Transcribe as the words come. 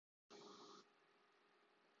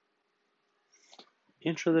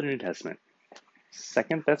Intro to the New Testament,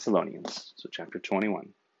 2 Thessalonians, so chapter 21.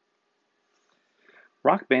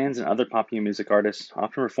 Rock bands and other popular music artists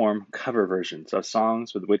often perform cover versions of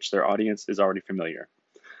songs with which their audience is already familiar.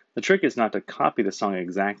 The trick is not to copy the song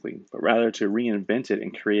exactly, but rather to reinvent it in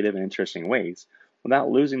creative and interesting ways without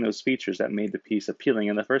losing those features that made the piece appealing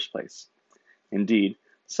in the first place. Indeed,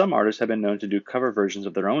 some artists have been known to do cover versions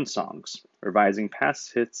of their own songs, revising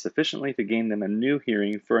past hits sufficiently to gain them a new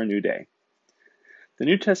hearing for a new day. The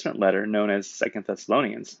New Testament letter, known as 2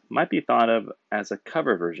 Thessalonians, might be thought of as a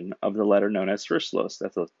cover version of the letter known as 1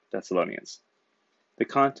 Thessalonians. The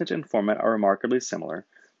content and format are remarkably similar,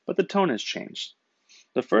 but the tone has changed.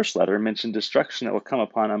 The first letter mentioned destruction that will come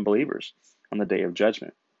upon unbelievers on the day of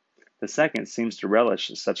judgment. The second seems to relish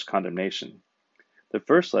such condemnation. The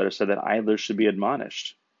first letter said that idlers should be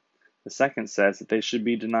admonished. The second says that they should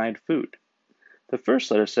be denied food. The first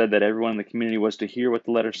letter said that everyone in the community was to hear what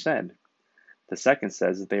the letter said. The second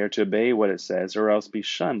says that they are to obey what it says or else be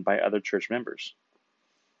shunned by other church members.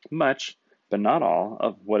 Much, but not all,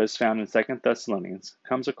 of what is found in 2 Thessalonians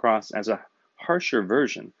comes across as a harsher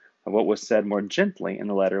version of what was said more gently in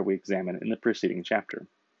the letter we examined in the preceding chapter.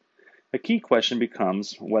 A key question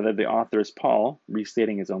becomes whether the author is Paul,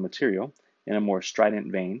 restating his own material in a more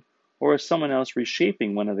strident vein, or is someone else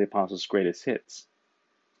reshaping one of the apostles' greatest hits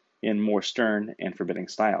in more stern and forbidding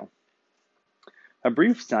style. A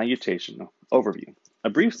brief salutation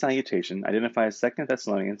identifies 2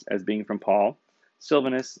 Thessalonians as being from Paul,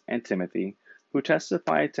 Silvanus, and Timothy, who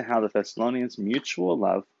testify to how the Thessalonians' mutual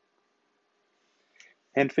love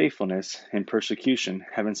and faithfulness in persecution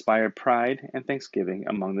have inspired pride and thanksgiving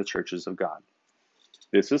among the churches of God.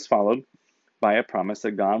 This is followed by a promise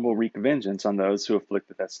that God will wreak vengeance on those who afflict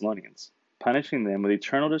the Thessalonians, punishing them with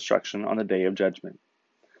eternal destruction on the day of judgment.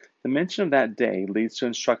 The mention of that day leads to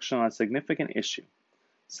instruction on a significant issue.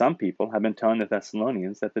 Some people have been telling the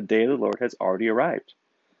Thessalonians that the day of the Lord has already arrived.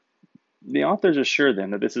 The authors assure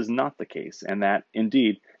them that this is not the case, and that,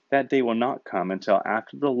 indeed, that day will not come until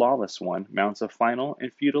after the lawless one mounts a final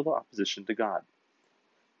and futile opposition to God.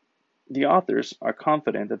 The authors are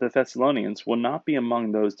confident that the Thessalonians will not be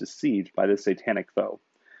among those deceived by the satanic foe,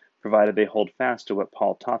 provided they hold fast to what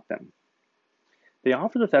Paul taught them. They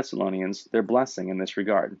offer the Thessalonians their blessing in this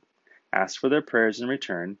regard, ask for their prayers in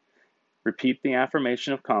return, repeat the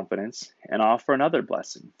affirmation of confidence, and offer another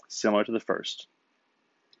blessing, similar to the first.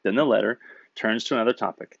 Then the letter turns to another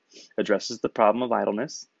topic, addresses the problem of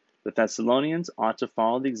idleness. The Thessalonians ought to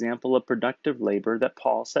follow the example of productive labor that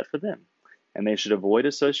Paul set for them, and they should avoid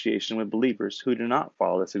association with believers who do not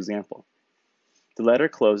follow this example. The letter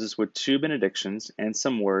closes with two benedictions and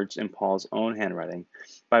some words in Paul's own handwriting,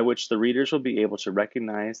 by which the readers will be able to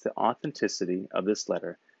recognize the authenticity of this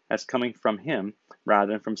letter as coming from him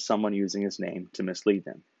rather than from someone using his name to mislead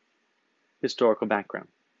them. Historical background.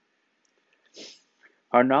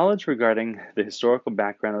 Our knowledge regarding the historical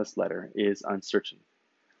background of this letter is uncertain.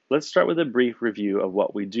 Let's start with a brief review of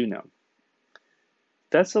what we do know.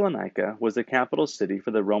 Thessalonica was the capital city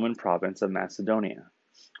for the Roman province of Macedonia,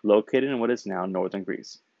 located in what is now northern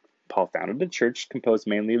Greece. Paul founded a church composed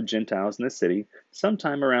mainly of Gentiles in the city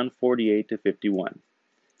sometime around 48 to 51.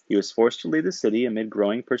 He was forced to leave the city amid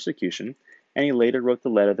growing persecution, and he later wrote the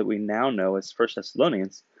letter that we now know as 1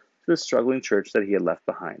 Thessalonians to the struggling church that he had left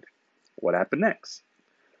behind. What happened next?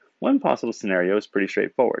 One possible scenario is pretty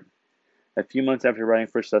straightforward. A few months after writing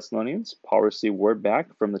 1 Thessalonians, Paul received word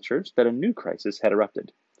back from the church that a new crisis had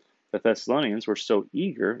erupted. The Thessalonians were so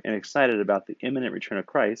eager and excited about the imminent return of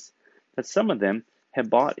Christ that some of them had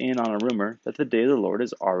bought in on a rumor that the day of the Lord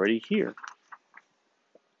is already here.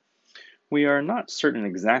 We are not certain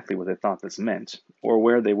exactly what they thought this meant, or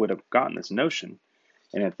where they would have gotten this notion.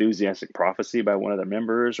 An enthusiastic prophecy by one of their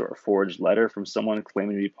members, or a forged letter from someone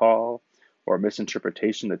claiming to be Paul, or a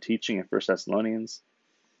misinterpretation of the teaching in 1 Thessalonians.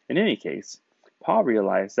 In any case, Paul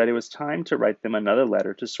realized that it was time to write them another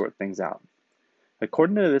letter to sort things out.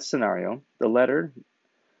 According to this scenario, the letter,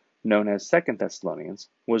 known as 2 Thessalonians,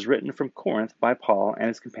 was written from Corinth by Paul and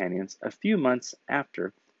his companions a few months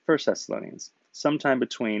after 1 Thessalonians, sometime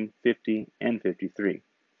between 50 and 53.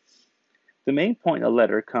 The main point of the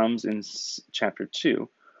letter comes in chapter 2,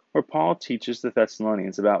 where Paul teaches the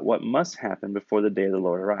Thessalonians about what must happen before the day of the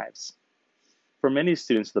Lord arrives. For many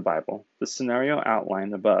students of the Bible, the scenario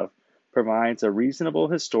outlined above provides a reasonable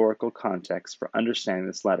historical context for understanding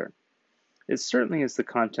this letter. It certainly is the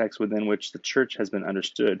context within which the church has been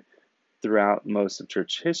understood throughout most of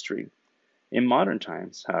church history. In modern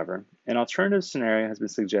times, however, an alternative scenario has been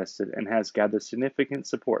suggested and has gathered significant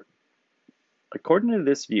support. According to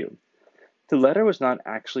this view, the letter was not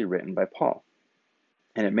actually written by Paul,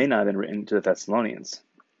 and it may not have been written to the Thessalonians.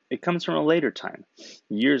 It comes from a later time,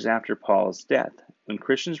 years after Paul's death, when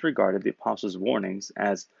Christians regarded the apostles' warnings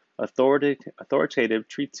as authoritative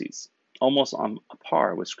treatises, almost on a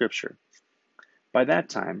par with Scripture. By that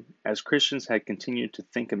time, as Christians had continued to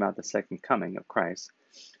think about the second coming of Christ,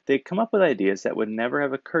 they had come up with ideas that would never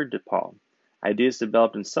have occurred to Paul, ideas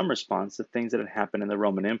developed in some response to things that had happened in the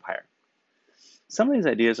Roman Empire. Some of these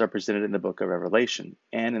ideas are presented in the book of Revelation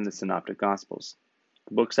and in the Synoptic Gospels,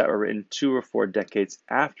 books that were written 2 or 4 decades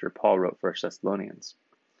after Paul wrote 1 Thessalonians.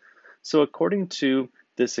 So according to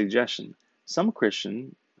this suggestion, some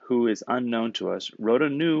Christian who is unknown to us wrote a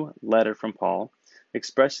new letter from Paul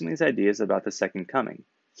expressing these ideas about the second coming.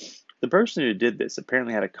 The person who did this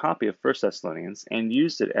apparently had a copy of 1 Thessalonians and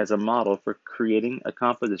used it as a model for creating a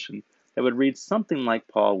composition that would read something like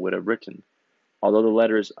Paul would have written. Although the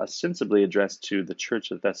letter is ostensibly addressed to the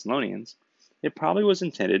Church of Thessalonians, it probably was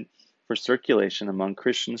intended for circulation among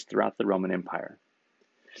Christians throughout the Roman Empire.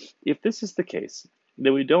 If this is the case,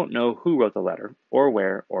 then we don't know who wrote the letter, or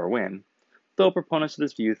where, or when, though proponents of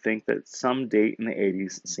this view think that some date in the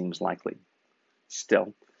 80s seems likely.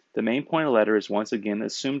 Still, the main point of the letter is once again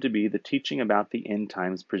assumed to be the teaching about the end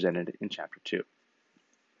times presented in chapter 2.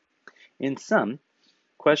 In sum,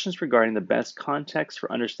 questions regarding the best context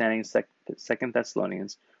for understanding 2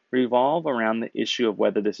 Thessalonians revolve around the issue of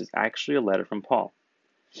whether this is actually a letter from Paul.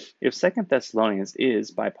 If 2 Thessalonians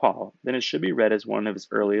is by Paul, then it should be read as one of his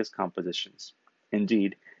earliest compositions.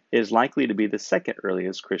 Indeed, it is likely to be the second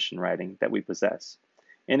earliest Christian writing that we possess,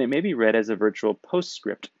 and it may be read as a virtual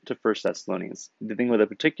postscript to 1 Thessalonians, dealing with a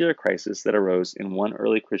particular crisis that arose in one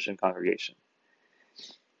early Christian congregation.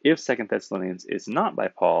 If 2 Thessalonians is not by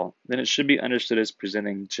Paul, then it should be understood as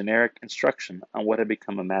presenting generic instruction on what had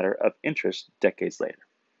become a matter of interest decades later.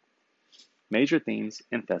 Major themes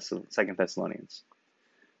in 2 Thessalonians.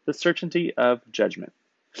 The certainty of judgment.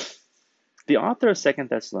 The author of 2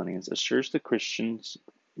 Thessalonians assures the Christians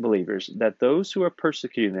believers that those who are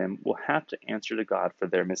persecuting them will have to answer to God for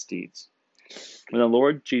their misdeeds. When the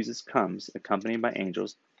Lord Jesus comes, accompanied by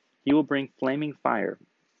angels, he will bring flaming fire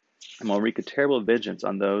and will wreak a terrible vengeance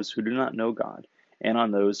on those who do not know God and on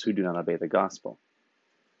those who do not obey the gospel.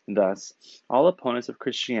 Thus, all opponents of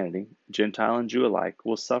Christianity, Gentile and Jew alike,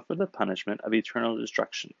 will suffer the punishment of eternal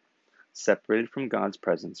destruction, separated from God's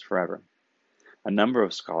presence forever. A number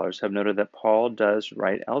of scholars have noted that Paul does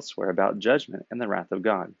write elsewhere about judgment and the wrath of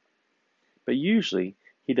God. But usually,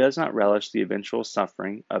 he does not relish the eventual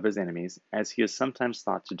suffering of his enemies, as he is sometimes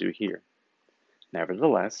thought to do here.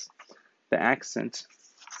 Nevertheless, the accent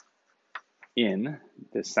in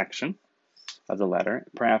this section of the letter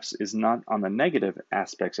perhaps is not on the negative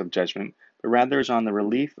aspects of judgment, but rather is on the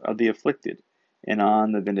relief of the afflicted and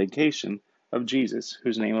on the vindication of Jesus,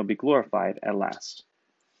 whose name will be glorified at last.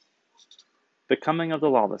 The coming of the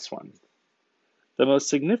lawless one. The most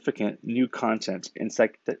significant new content in 2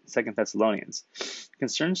 Thessalonians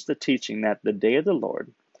concerns the teaching that the day of the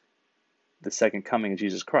Lord, the second coming of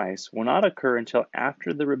Jesus Christ, will not occur until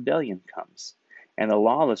after the rebellion comes and the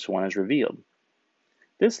lawless one is revealed.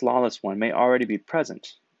 This lawless one may already be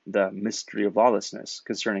present. The mystery of lawlessness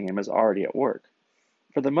concerning him is already at work.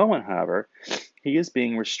 For the moment, however, he is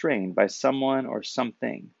being restrained by someone or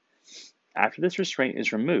something. After this restraint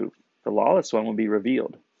is removed, the lawless one will be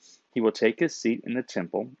revealed. He will take his seat in the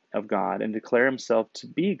temple of God and declare himself to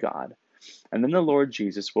be God, and then the Lord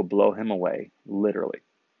Jesus will blow him away, literally.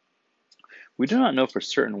 We do not know for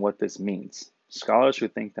certain what this means. Scholars who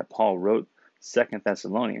think that Paul wrote 2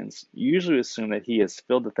 Thessalonians usually assume that he has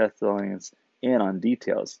filled the Thessalonians in on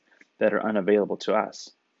details that are unavailable to us.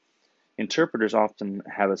 Interpreters often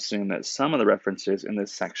have assumed that some of the references in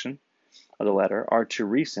this section of the letter are to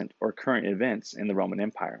recent or current events in the Roman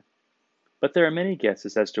Empire. But there are many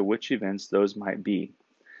guesses as to which events those might be.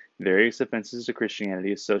 Various offenses to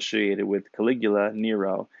Christianity associated with Caligula,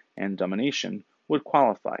 Nero, and Domitian would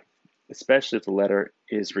qualify, especially if the letter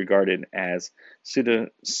is regarded as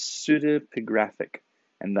pseudepigraphic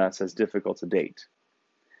and thus as difficult to date.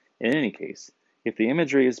 In any case, if the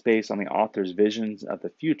imagery is based on the author's visions of the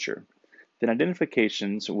future, then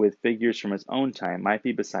identifications with figures from his own time might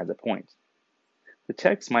be beside the point. The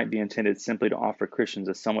text might be intended simply to offer Christians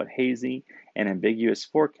a somewhat hazy and ambiguous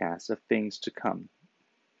forecast of things to come,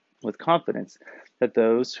 with confidence that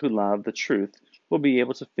those who love the truth will be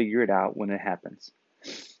able to figure it out when it happens.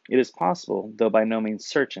 It is possible, though by no means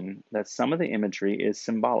certain, that some of the imagery is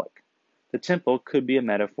symbolic. The temple could be a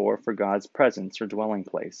metaphor for God's presence or dwelling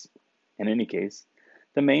place. In any case,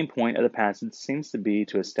 the main point of the passage seems to be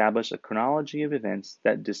to establish a chronology of events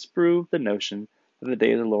that disprove the notion that the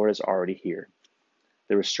day of the Lord is already here.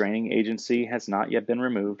 The restraining agency has not yet been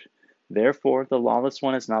removed, therefore the lawless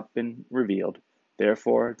one has not been revealed,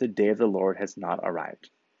 Therefore, the day of the Lord has not arrived.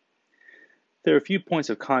 There are a few points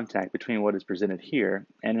of contact between what is presented here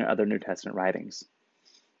and in other New Testament writings.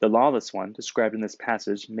 The lawless one described in this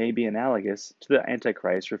passage may be analogous to the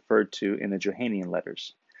Antichrist referred to in the Johannine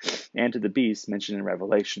letters, and to the beast mentioned in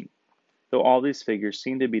Revelation, though all these figures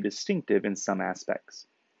seem to be distinctive in some aspects.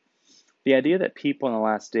 The idea that people in the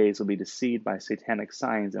last days will be deceived by satanic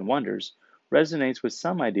signs and wonders resonates with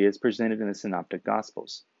some ideas presented in the Synoptic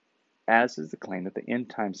Gospels, as is the claim that the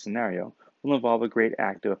end-time scenario will involve a great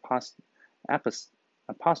act of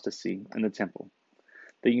apostasy in the temple.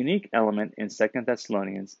 The unique element in 2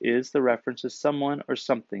 Thessalonians is the reference to someone or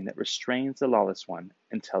something that restrains the lawless one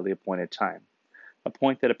until the appointed time, a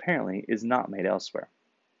point that apparently is not made elsewhere.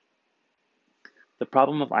 The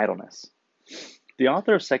problem of idleness. The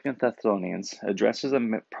author of 2 Thessalonians addresses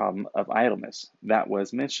a problem of idleness that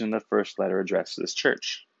was mentioned in the first letter addressed to this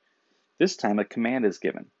church. This time a command is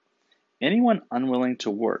given. Anyone unwilling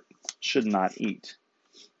to work should not eat.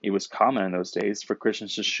 It was common in those days for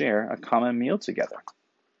Christians to share a common meal together.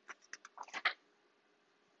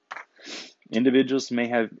 Individuals may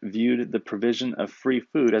have viewed the provision of free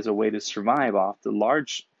food as a way to survive off the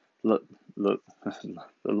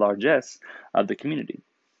largesse of the community.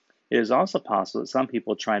 It is also possible that some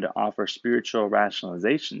people tried to offer spiritual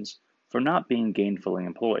rationalizations for not being gainfully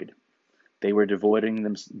employed. They were devoting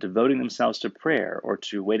themselves to prayer or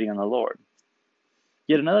to waiting on the Lord.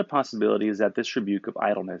 Yet another possibility is that this rebuke of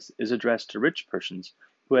idleness is addressed to rich persons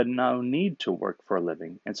who had no need to work for a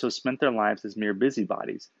living and so spent their lives as mere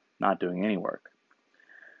busybodies, not doing any work.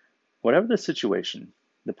 Whatever the situation,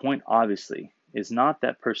 the point obviously is not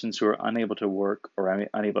that persons who are unable to work or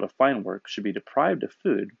unable to find work should be deprived of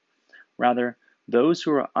food. Rather, those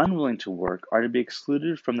who are unwilling to work are to be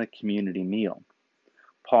excluded from the community meal.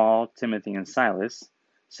 Paul, Timothy, and Silas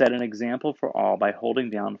set an example for all by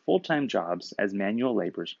holding down full-time jobs as manual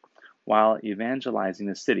laborers while evangelizing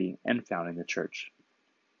the city and founding the church.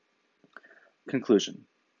 Conclusion.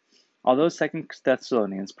 Although 2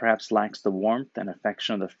 Thessalonians perhaps lacks the warmth and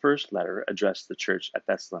affection of the first letter addressed to the church at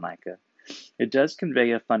Thessalonica, it does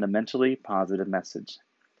convey a fundamentally positive message.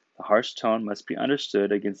 The harsh tone must be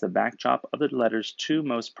understood against the backdrop of the letter's two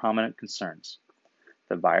most prominent concerns: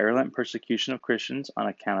 the virulent persecution of Christians on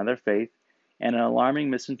account of their faith, and an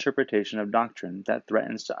alarming misinterpretation of doctrine that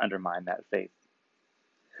threatens to undermine that faith.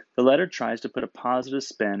 The letter tries to put a positive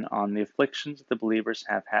spin on the afflictions that the believers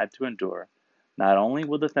have had to endure. Not only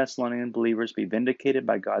will the Thessalonian believers be vindicated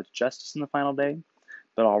by God's justice in the final day,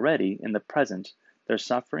 but already, in the present, their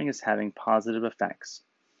suffering is having positive effects.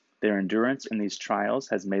 Their endurance in these trials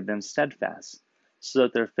has made them steadfast, so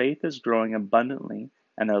that their faith is growing abundantly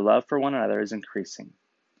and their love for one another is increasing.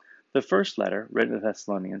 The first letter, written to the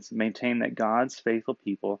Thessalonians, maintained that God's faithful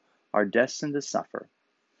people are destined to suffer.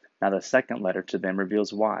 Now the second letter to them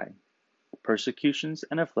reveals why. Persecutions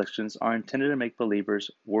and afflictions are intended to make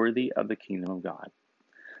believers worthy of the kingdom of God.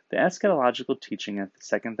 The eschatological teaching of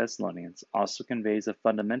the 2 Thessalonians also conveys a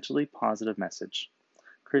fundamentally positive message.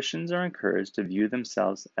 Christians are encouraged to view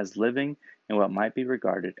themselves as living in what might be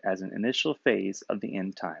regarded as an initial phase of the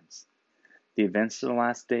end times. The events of the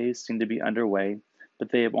last days seem to be underway, but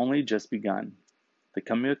they have only just begun. The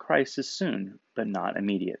coming of Christ is soon, but not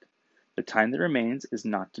immediate. The time that remains is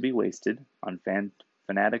not to be wasted on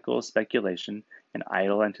fanatical speculation and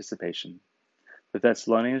idle anticipation. The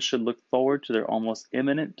Thessalonians should look forward to their almost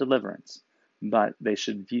imminent deliverance, but they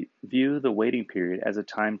should view the waiting period as a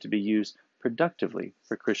time to be used productively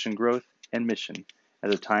for Christian growth and mission,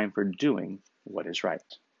 as a time for doing what is right.